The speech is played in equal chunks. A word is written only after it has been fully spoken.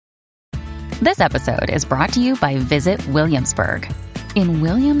This episode is brought to you by Visit Williamsburg. In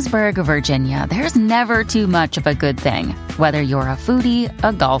Williamsburg, Virginia, there's never too much of a good thing. Whether you're a foodie,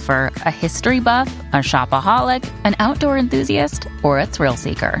 a golfer, a history buff, a shopaholic, an outdoor enthusiast, or a thrill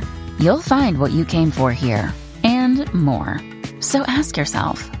seeker, you'll find what you came for here and more. So ask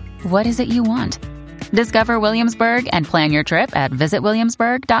yourself, what is it you want? Discover Williamsburg and plan your trip at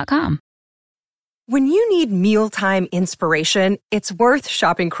visitwilliamsburg.com. When you need mealtime inspiration, it's worth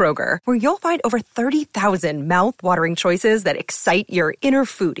shopping Kroger, where you'll find over 30,000 mouth-watering choices that excite your inner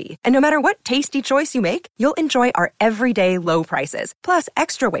foodie. And no matter what tasty choice you make, you'll enjoy our everyday low prices, plus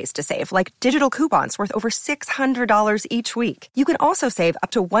extra ways to save, like digital coupons worth over $600 each week. You can also save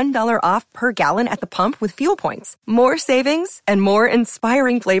up to $1 off per gallon at the pump with fuel points. More savings and more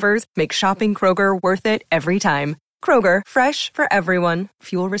inspiring flavors make shopping Kroger worth it every time. Kroger, fresh for everyone.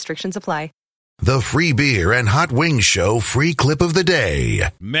 Fuel restrictions apply. The Free Beer and Hot Wings Show free clip of the day.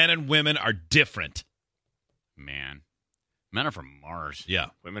 Men and women are different. Man. Men are from Mars. Yeah.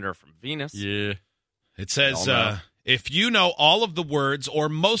 Women are from Venus. Yeah. It says, if you know all of the words or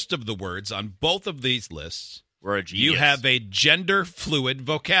most of the words on both of these lists, We're a genius. you have a gender-fluid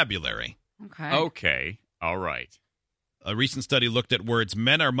vocabulary. Okay. All right. A recent study looked at words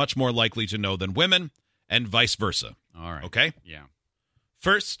men are much more likely to know than women, and vice versa. All right. Okay? Yeah.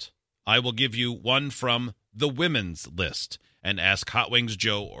 First, I will give you one from the women's list and ask Hot Wings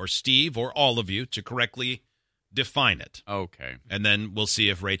Joe or Steve or all of you to correctly define it. Okay. And then we'll see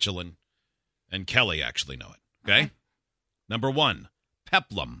if Rachel and Kelly actually know it. Okay? Number one,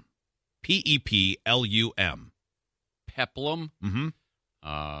 peplum. P-E-P-L-U-M. Peplum? Mm-hmm.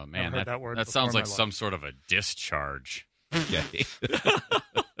 Man, heard that word that before sounds in like my some life. sort of a discharge. Okay.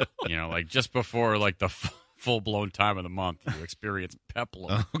 Like just before like the full-blown time of the month, you experience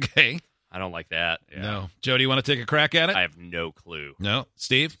peplum. Okay. I don't like that. Yeah. No. Joe, do you want to take a crack at it? I have no clue. No.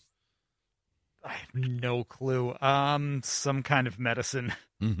 Steve? I have no clue. Some kind of medicine.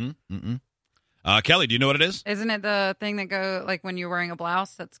 Mm-hmm. Mm-hmm. Kelly, do you know what it is? Isn't it the thing that go like when you're wearing a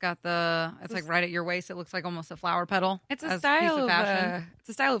blouse that's got it's like right at your waist? It looks like almost a flower petal. It's a as style piece of fashion. it's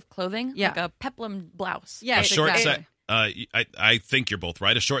a style of clothing, Yeah. like a peplum blouse. Yeah, A short exactly. I think you're both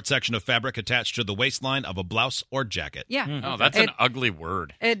right. A short section of fabric attached to the waistline of a blouse or jacket. Yeah. Oh, that's an ugly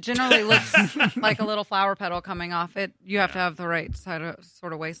word. It generally looks like a little flower petal coming off it. You have to have the right sort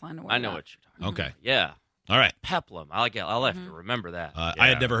of waistline to wear I know that. what you're talking Okay. about. Yeah. All right. Peplum. I'll have to remember that. I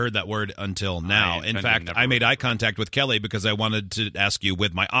had never heard that word until now. In fact, I made eye contact with Kelly because I wanted to ask you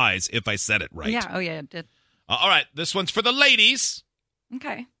with my eyes if I said it right. Yeah. Oh, yeah, it did. All right. This one's for the ladies.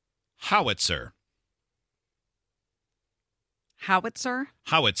 Okay. Howitzer. Howitzer?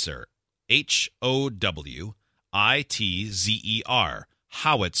 Howitzer. H-O-W-I-T-Z-E-R.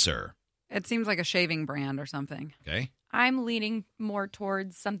 Howitzer. It seems like a shaving brand or something. Okay. I'm leaning more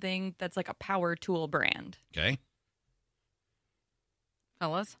towards something that's like a power tool brand. Okay.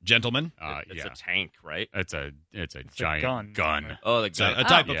 Fellas? Gentlemen. It's a tank, right? It's a a giant gun. Oh, the It's a gun.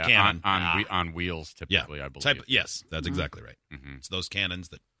 type of Yeah, cannon. on wheels, typically, I believe. Yes, that's exactly right. Mhm. It's those cannons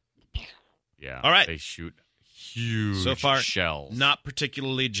that Yeah. All right. They shoot huge so far shells. not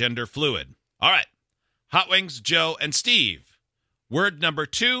particularly gender fluid. All right. Hot Wings, Joe, and Steve. Word number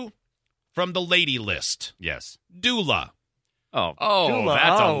 2 from the lady list. Yes. Doula. Oh,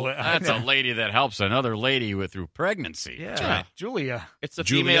 Doula. That's a lady that helps another lady through pregnancy. Yeah. right. Julia. it's a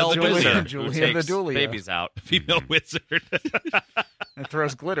Julia female the wizard Doula. who Julia the takes Doula. babies out. Female wizard. It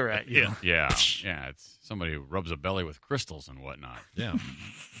throws glitter at you. Yeah. Yeah. It's somebody who rubs a belly with crystals and whatnot. Yeah.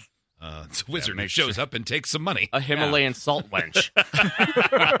 It's a wizard who makes shows up and takes some money. A Himalayan salt wench.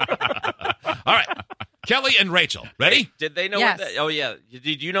 All right. Kelly and Rachel. Ready? Did they know Yes. what that? Oh yeah.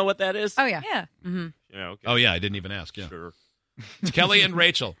 Did you know what that is? Oh, yeah. Yeah. Mm-hmm. Yeah. Okay. Oh, yeah. I didn't even ask. Yeah. Sure. Kelly and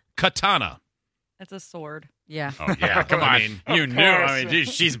Rachel. Katana. That's a sword. Yeah. Oh, yeah. Come I on. mean, you knew. I mean,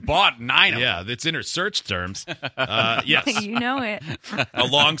 geez, she's bought 9 of them. Yeah, it's in her search terms. Yes. You know it. A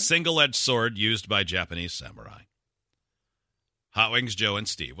long single-edged sword used by Japanese samurai. Hot Wings, Joe, and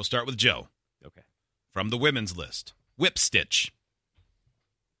Steve. We'll start with Joe. Okay. From the women's list. Whip stitch.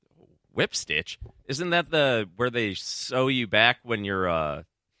 Whip stitch. Isn't that the where they sew you back when you're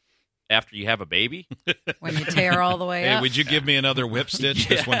after you have a baby? When you tear all the way Hey, up. would you give me another whip stitch?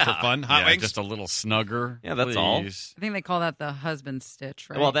 This one for fun? Hot Yeah, Wings? just a little snugger. Yeah, that's all. please. I think they call that the husband stitch,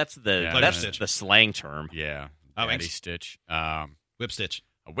 right? Well, that's Yeah, that's stitch. the slang term. Yeah. Hot Daddy Wings? stitch. Whip stitch.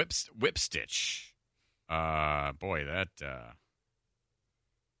 A whip stitch. Boy,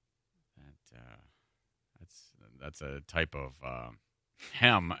 that's a type of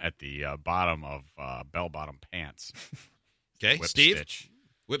hem at the bottom of bell-bottom pants. Okay, Whip Steve? stitch.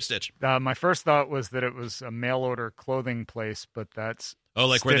 Whip stitch. My first thought was that it was a mail order clothing place, but that's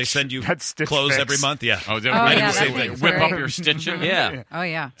like where they Stitch- send you that's Stitch clothes Fix. every month? Yeah. Oh, yeah, the that same makes thing. Whip up right. your stitching. Yeah. Oh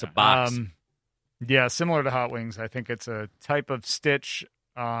yeah. It's a box. Yeah, similar to hot wings. I think it's a type of stitch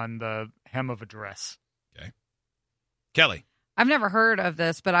on the hem of a dress. Kelly. I've never heard of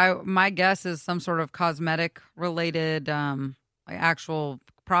this, but my guess is some sort of cosmetic related actual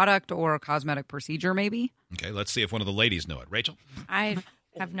product or a cosmetic procedure, maybe. Okay, let's see if one of the ladies know it. Rachel? I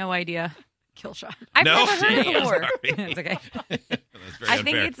have no idea. Kill shot. I've No? never heard it before. It's okay. That's very I think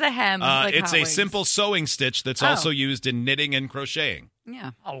unfair. it's a hem. like it's hot a wings. simple sewing stitch that's Oh. also used in knitting and crocheting.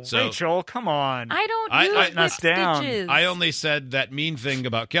 Yeah. Oh, So- Rachel, come on. I don't I- use I- whip Us down. stitches. I only said that mean thing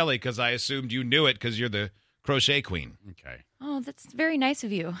about Kelly because I assumed you knew it because you're the crochet queen. Okay. Oh, that's very nice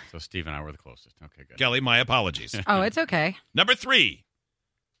of you. So Steve and I were the closest. Okay, good. Kelly, my apologies. Oh, it's okay. Number 3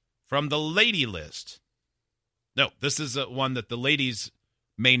 from the lady list. No, this is one that the ladies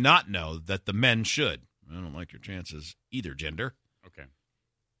may not know that the men should. I don't like your chances either gender. Okay.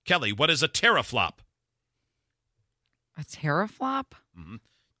 Kelly, what is a teraflop? A teraflop?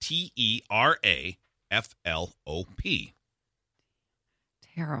 Teraflop.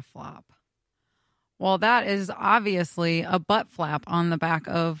 Teraflop. Well, that is obviously a butt flap on the back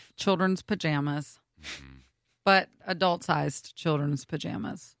of children's pajamas, but adult-sized children's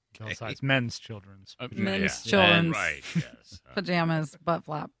pajamas. Size men's children's. Men's yeah. children's Right, yes. pajamas, butt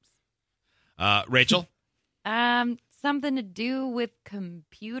flaps. Rachel? Something to do with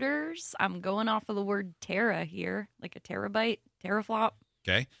computers. I'm going off of the word tera here, like a terabyte, teraflop.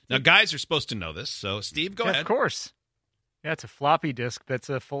 Okay. Now, guys are supposed to know this, so Steve, go Yeah, ahead. Of course. Yeah, it's a floppy disk that's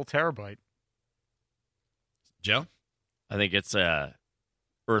a full terabyte. Joe? I think it's a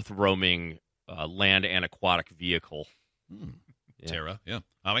earth roaming land and aquatic vehicle. Yeah. Tara, yeah.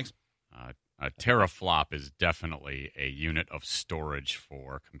 Hobbings? A teraflop is definitely a unit of storage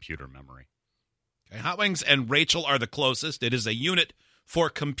for computer memory. Okay. Hot Wings and Rachel are the closest. It is a unit for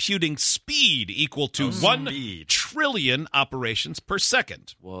computing speed equal to 1 trillion operations per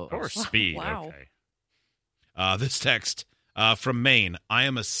second. Whoa. Or speed. Wow. Okay. This text from Maine. I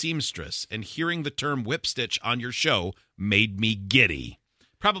am a seamstress, and hearing the term whip stitch on your show made me giddy.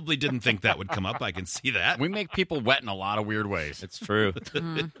 Probably didn't think that would come up. I can see that. We make people wet in a lot of weird ways. It's true.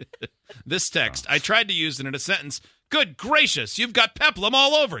 This text, I tried to use it in a sentence. Good gracious, you've got peplum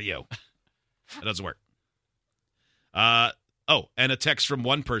all over you. That doesn't work. And a text from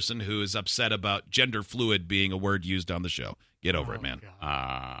one person who is upset about gender fluid being a word used on the show. Get over it, man.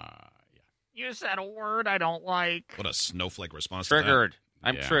 Yeah. You said a word I don't like. What a snowflake response Triggered. to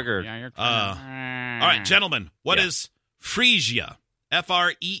I'm Yeah. triggered. Yeah, you're that. All right, gentlemen, what is Frisia?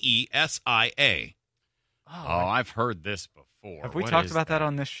 Freesia. Oh, I've heard this before. Have we What talked is about that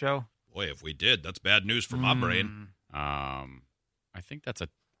on this show? Boy, if we did, that's bad news for my brain. I think that's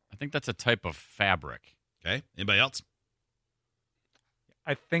a type of fabric. Okay, anybody else?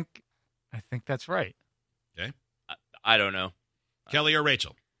 I think that's right. Okay, I don't know. Kelly or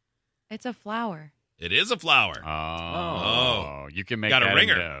Rachel? It's a flower. It is a flower. Oh, you can make Got a that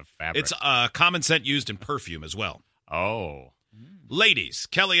ringer. into fabric. It's common scent used in perfume as well. Oh, Ladies,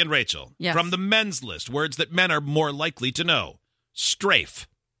 Kelly and Rachel, Yes. from the men's list, words that men are more likely to know. Strafe.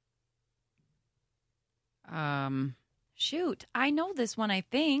 Shoot, I know this one, I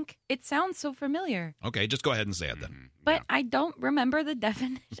think. It sounds so familiar, Okay, just go ahead and say it then. but I don't remember the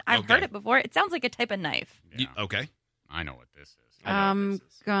definition. I've Okay. heard it before. It sounds like a type of knife. Yeah. Okay. I know what this is. I'm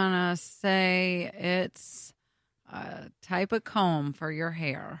gonna say it's a type of comb for your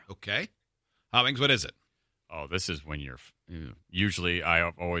hair. Okay. Hobbings, what is it? Oh, this is when you're usually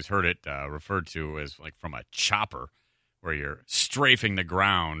I've always heard it referred to as like from a chopper, where you're strafing the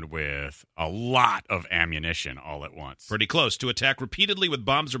ground with a lot of ammunition all at once. Pretty close. To attack repeatedly with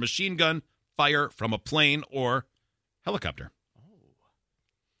bombs or machine gun, fire from a plane or helicopter.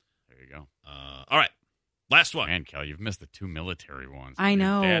 There you go. All right. Last one. Man, Kelly, you've missed the 2 military ones. I Your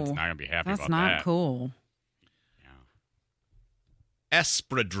know. Dad's not gonna be happy That's about not that. cool. Yeah.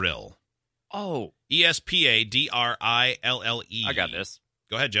 Espadrille. Oh, Espadrille. I got this.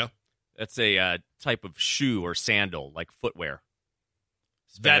 Go ahead, Joe. That's a type of shoe or sandal, like footwear.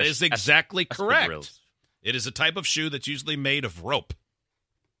 That Spanish is exactly correct. espadrilles. It is a type of shoe that's usually made of rope.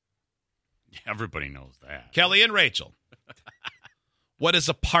 Everybody knows that. Kelly and Rachel. What is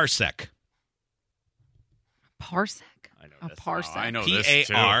a parsec? Parsec. I know A this. parsec. I know this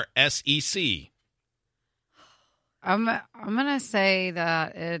too. Parsec. I'm gonna say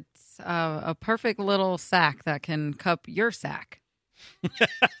that it's a perfect little sack that can cup your sack.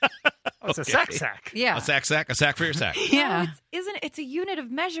 Oh, it's a sack. Yeah. A sack for your sack. Yeah. No, isn't it? It's a unit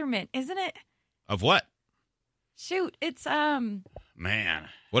of measurement, isn't it? Of what? Shoot, it's Man.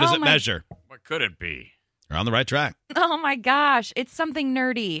 What does Oh, it my- measure? What could it be? You're on the right track. Oh my gosh, it's something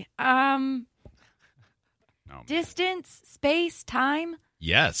nerdy. No. Distance, space, time.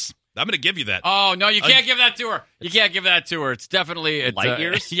 Yes. I'm going to give you that. Oh, no, you can't give that to her. You can't give that to her. It's definitely Light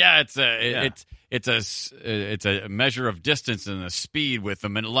years? Yeah, it's a measure of distance and the speed with the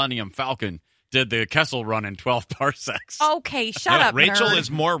Millennium Falcon did the Kessel run in 12 parsecs. Okay, shut No, up, Rachel nerd.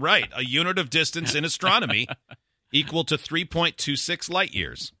 is more right. A unit of distance in astronomy equal to 3.26 light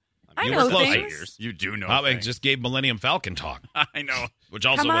years. I You know were close. things. You do know. Hot Wings things. just gave Millennium Falcon talk, I know. which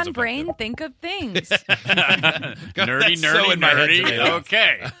also Come was on, brain, effective. think of things. nerdy, That's so in my head nerdy. today.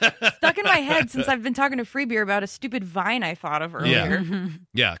 Okay. Stuck in my head since I've been talking to Free Beer about a stupid vine I thought of earlier.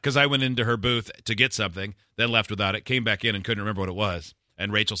 Yeah, because I went into her booth to get something, then left without it, came back in and couldn't remember what it was.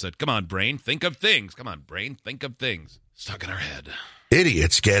 And Rachel said, come on, brain, think of things. Come on, brain, think of things. Stuck in her head.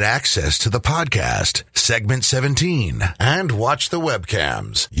 Idiots get access to the podcast, segment 17, and watch the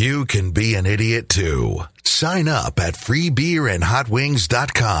webcams. You can be an idiot too. Sign up at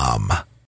freebeerandhotwings.com.